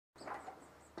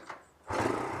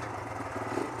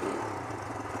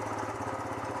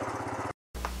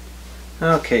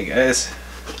Okay guys,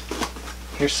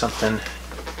 here's something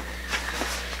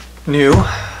new.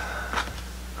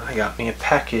 I got me a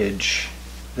package.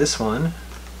 This one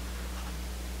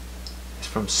is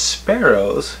from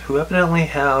Sparrows, who evidently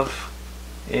have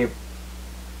a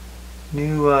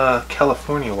new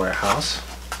California warehouse.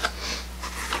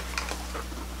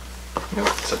 Nope,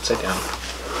 it's upside down.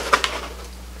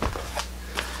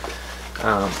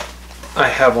 I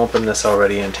have opened this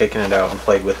already and taken it out and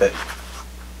played with it,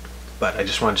 but I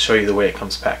just wanted to show you the way it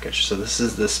comes packaged. So this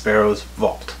is the Sparrows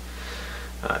Vault,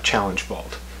 Challenge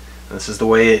Vault. And this is the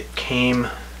way it came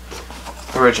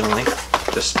originally.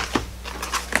 Just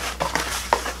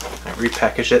I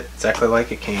repackaged it exactly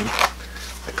like it came.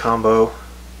 The combo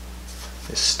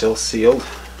is still sealed.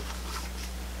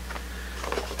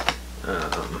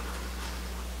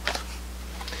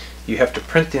 You have to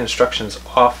print the instructions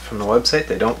off from the website.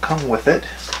 They don't come with it.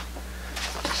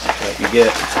 But you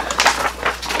get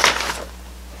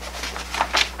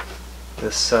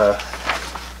this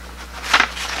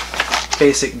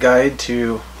basic guide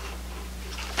to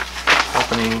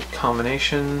opening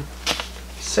combination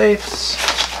safes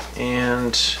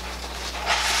and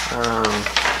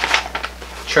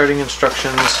charting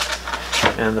instructions.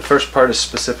 And the first part is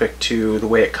specific to the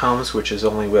way it comes, which is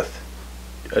only with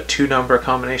a 2-number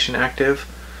combination active,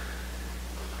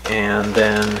 and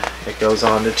then it goes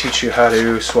on to teach you how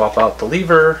to swap out the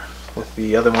lever with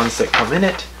the other ones that come in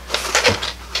it,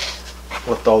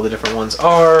 what all the different ones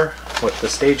are, what the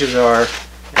stages are,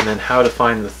 and then how to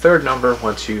find the 3rd number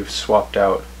once you've swapped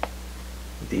out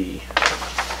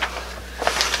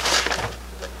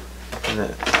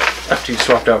after you've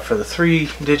swapped out for the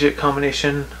 3-digit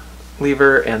combination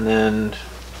lever. And then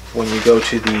when you go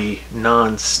to the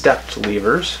non-stepped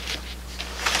levers,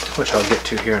 which I'll get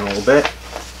to here in a little bit,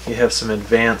 you have some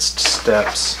advanced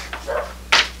steps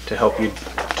to help you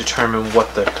determine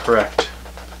what the correct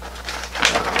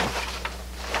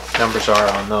numbers are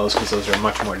on those, because those are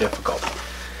much more difficult.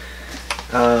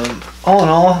 All in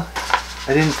all,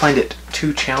 I didn't find it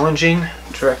too challenging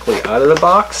directly out of the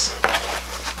box.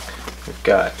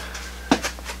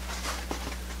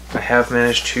 I have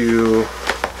managed to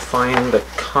find the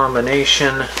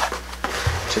combination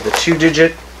to the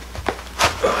 2-digit.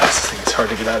 Oh, this thing is hard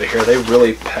to get out of here. They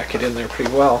really pack it in there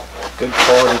pretty well. Good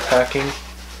quality packing.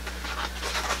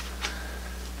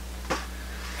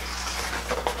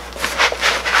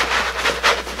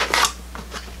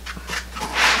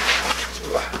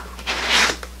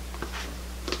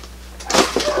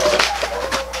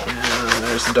 And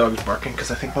there's the dog's barking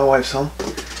because I think my wife's home.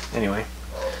 Anyway,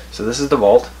 so this is the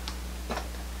vault.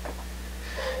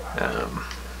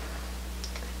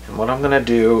 And what I'm going to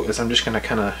do is I'm just going to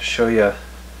kind of show you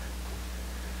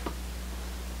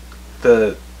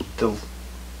the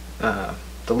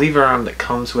lever arm that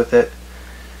comes with it.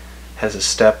 Has a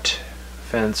stepped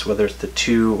fence, whether it's the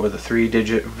 2 or the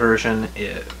 3-digit version.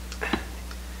 It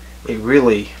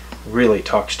really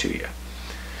talks to you.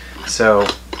 So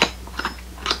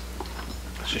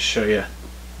let's just show you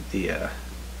the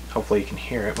hopefully you can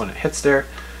hear it when it hits there,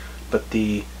 but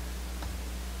can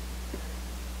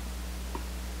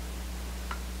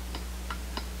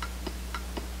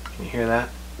you hear that?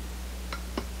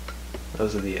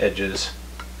 Those are the edges.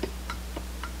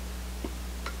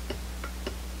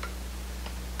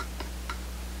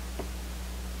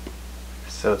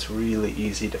 So it's really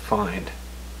easy to find.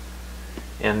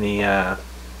 And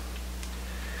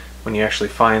when you actually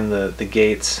find the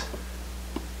gates,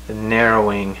 the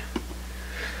narrowing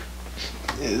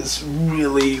is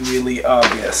really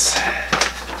obvious.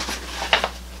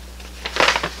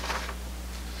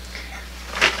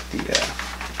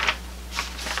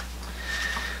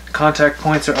 The contact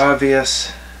points are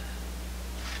obvious.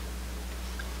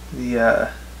 The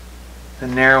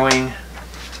narrowing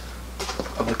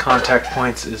of the contact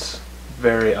points is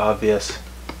very obvious.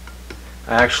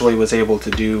 I actually was able to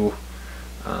do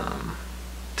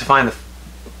to find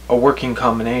a working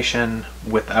combination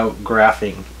without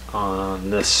graphing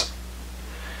on the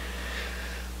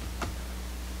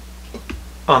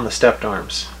stepped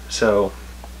arms. So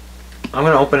I'm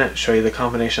going to open it, show you the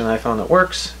combination that I found that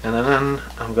works, and then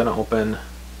I'm going to open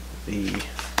the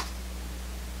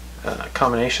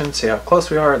combination, see how close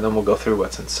we are, and then we'll go through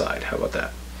what's inside. How about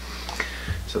that?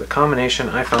 So the combination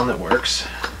I found that works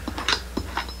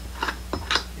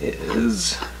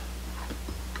is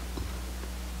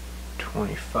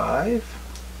 25,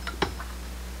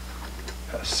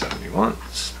 pass 70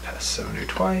 once, pass 70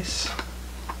 twice,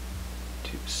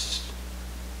 to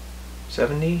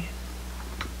 70,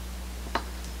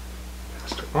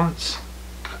 passed it once,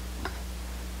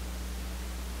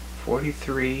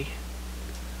 43,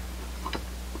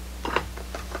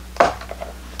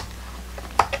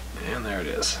 it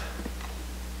is.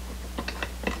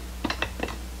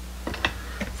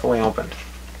 Fully opened.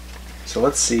 So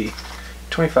let's see,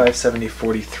 25, 70,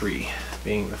 43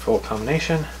 being the full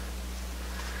combination.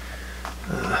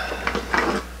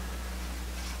 I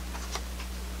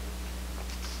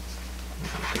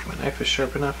don't think my knife is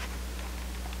sharp enough.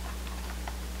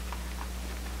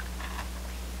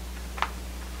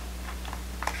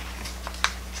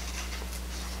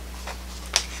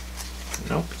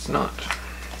 Nope, it's not.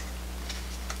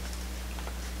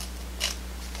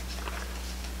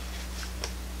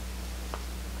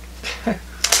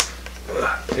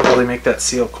 They really make that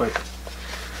seal quite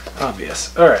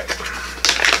obvious. Alright.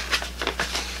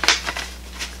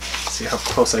 See how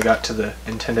close I got to the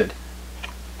intended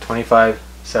 25,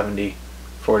 70,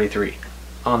 43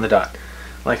 on the dot.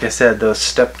 Like I said, those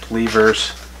stepped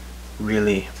levers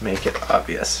really make it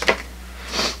obvious.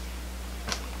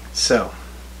 So,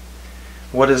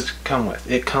 what does it come with?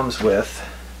 It comes with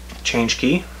change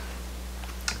key.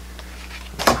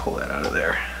 Let me pull that out of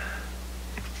there.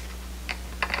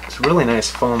 It's really nice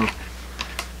foam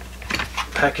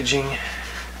packaging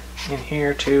in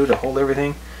here too to hold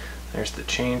everything. There's the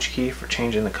change key for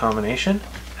changing the combination.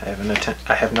 I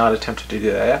have not attempted to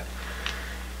do that.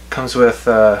 Comes with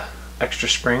extra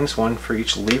springs, one for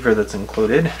each lever that's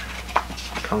included.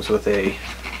 Comes with a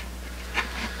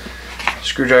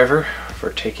screwdriver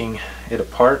for taking it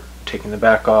apart, taking the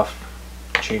back off,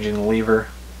 changing the lever.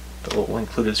 The little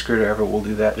included screwdriver will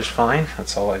do that just fine.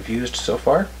 That's all I've used so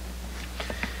far.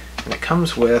 And it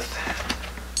comes with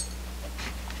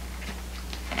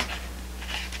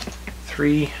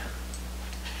 3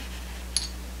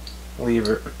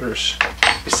 levers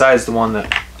besides the one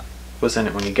that was in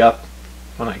it when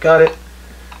I got it,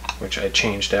 which I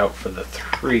changed out for the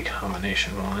 3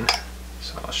 combination one.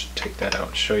 So I should take that out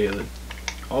and show you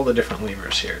all the different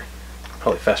levers here.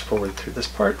 Probably fast forward through this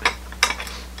part.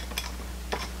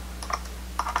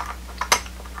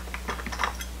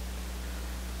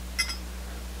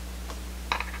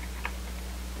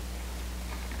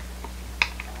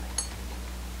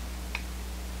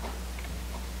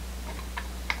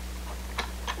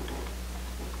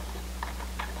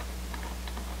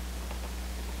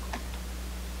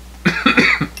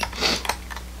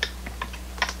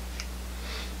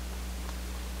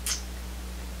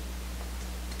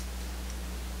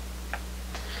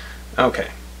 Okay,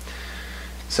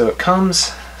 so it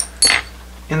comes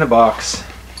in the box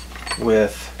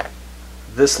with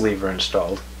this lever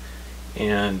installed,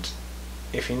 and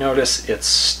if you notice, it's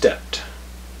stepped,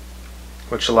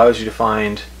 which allows you to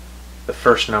find the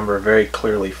first number very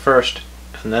clearly first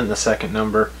and then the second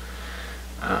number.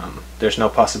 There's no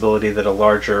possibility that a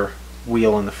larger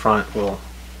wheel in the front will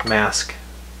mask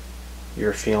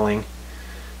your feeling.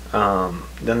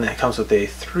 Then it comes with a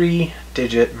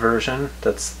 3-digit version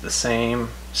that's the same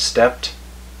stepped,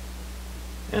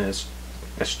 and it's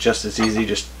just as easy,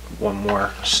 just one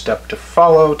more step to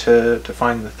follow to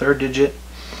find the 3rd digit.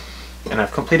 And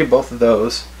I've completed both of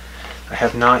those. I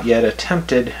have not yet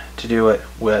attempted to do it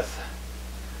with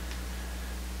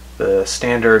the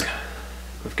standard.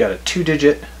 We've got a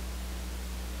 2-digit,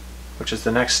 which is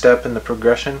the next step in the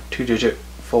progression, 2-digit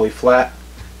fully flat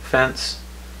fence,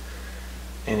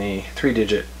 and a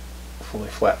 3-digit fully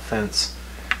flat fence.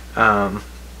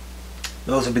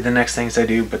 Those will be the next things I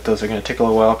do, but those are going to take a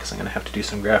little while because I'm going to have to do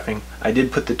some graphing. I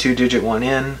did put the 2-digit one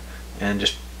in and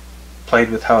just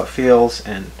played with how it feels,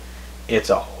 and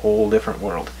it's a whole different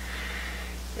world.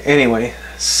 Anyway,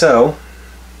 so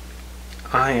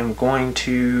I am going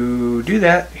to do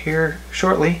that here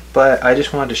shortly, but I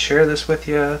just wanted to share this with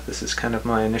you. This is kind of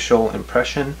my initial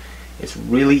impression. It's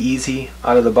really easy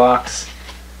out of the box.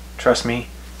 Trust me,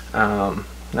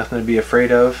 nothing to be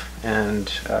afraid of,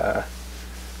 and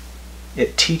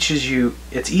it teaches you,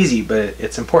 it's easy, but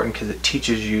it's important because it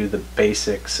teaches you the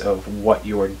basics of what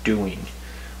you're doing,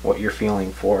 what you're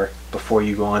feeling for, before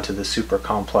you go on to the super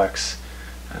complex,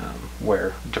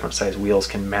 where different size wheels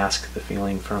can mask the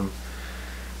feeling from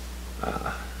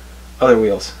other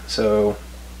wheels. So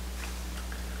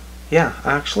yeah,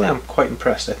 actually I'm quite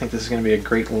impressed. I think this is going to be a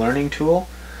great learning tool,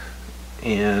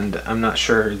 and I'm not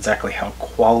sure exactly how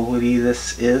quality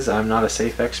this is. I'm not a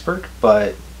safe expert,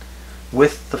 but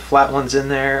with the flat ones in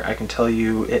there, I can tell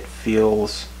you it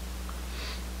feels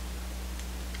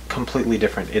completely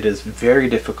different. It is very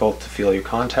difficult to feel your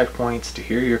contact points, to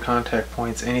hear your contact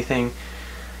points, anything,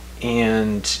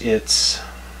 and it's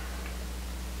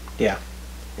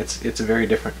a very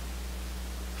different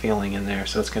feeling in there.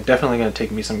 So it's definitely going to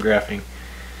take me some graphing.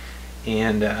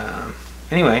 And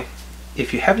anyway,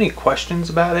 if you have any questions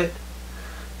about it,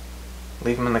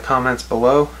 leave them in the comments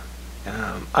below.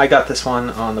 I got this one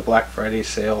on the Black Friday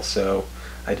sale, so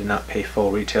I did not pay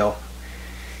full retail.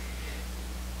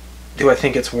 Do I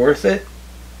think it's worth it?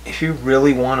 If you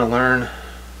really want to learn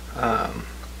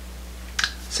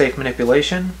safe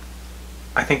manipulation,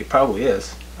 I think it probably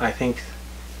is. I think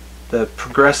the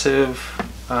progressive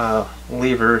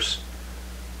levers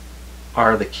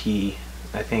are the key.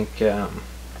 I think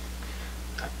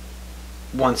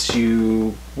once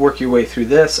you work your way through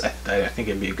this, I think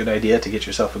it'd be a good idea to get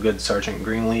yourself a good Sergeant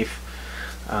Greenleaf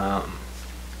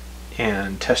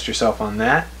and test yourself on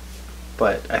that.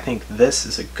 But I think this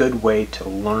is a good way to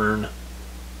learn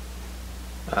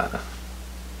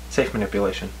safe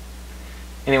manipulation.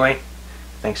 Anyway,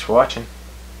 thanks for watching.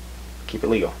 Keep it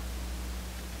legal.